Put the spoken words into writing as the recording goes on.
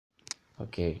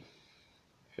Okay,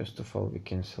 first of all we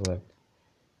can select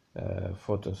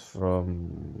photos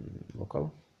from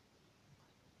local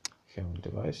home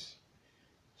device.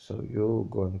 So you're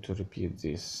going to repeat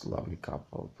this lovely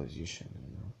couple position,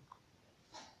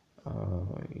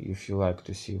 if you like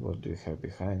to see what do you have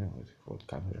behind, what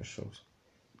camera shows.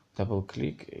 Double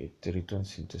click, it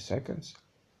returns into seconds.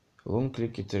 Long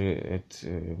click, it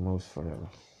moves forever.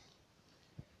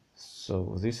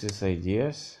 So this is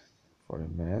ideas for a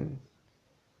man,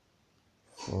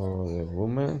 for the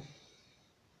woman.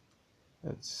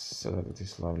 Let's select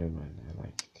this lovely man, I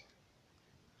like it.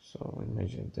 So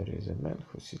imagine there is a man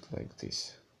who sits like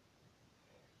this.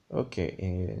 Okay,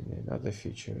 and another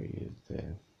feature is the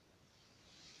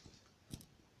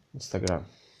Instagram.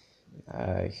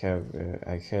 I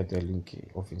had a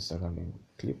link of Instagram in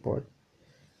clipboard.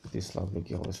 This lovely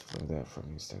girl is from there, from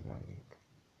Instagram link.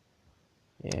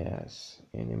 Yes,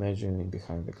 and imagine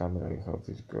behind the camera you have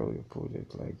this girl, you put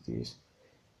it like this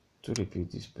to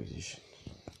repeat this position.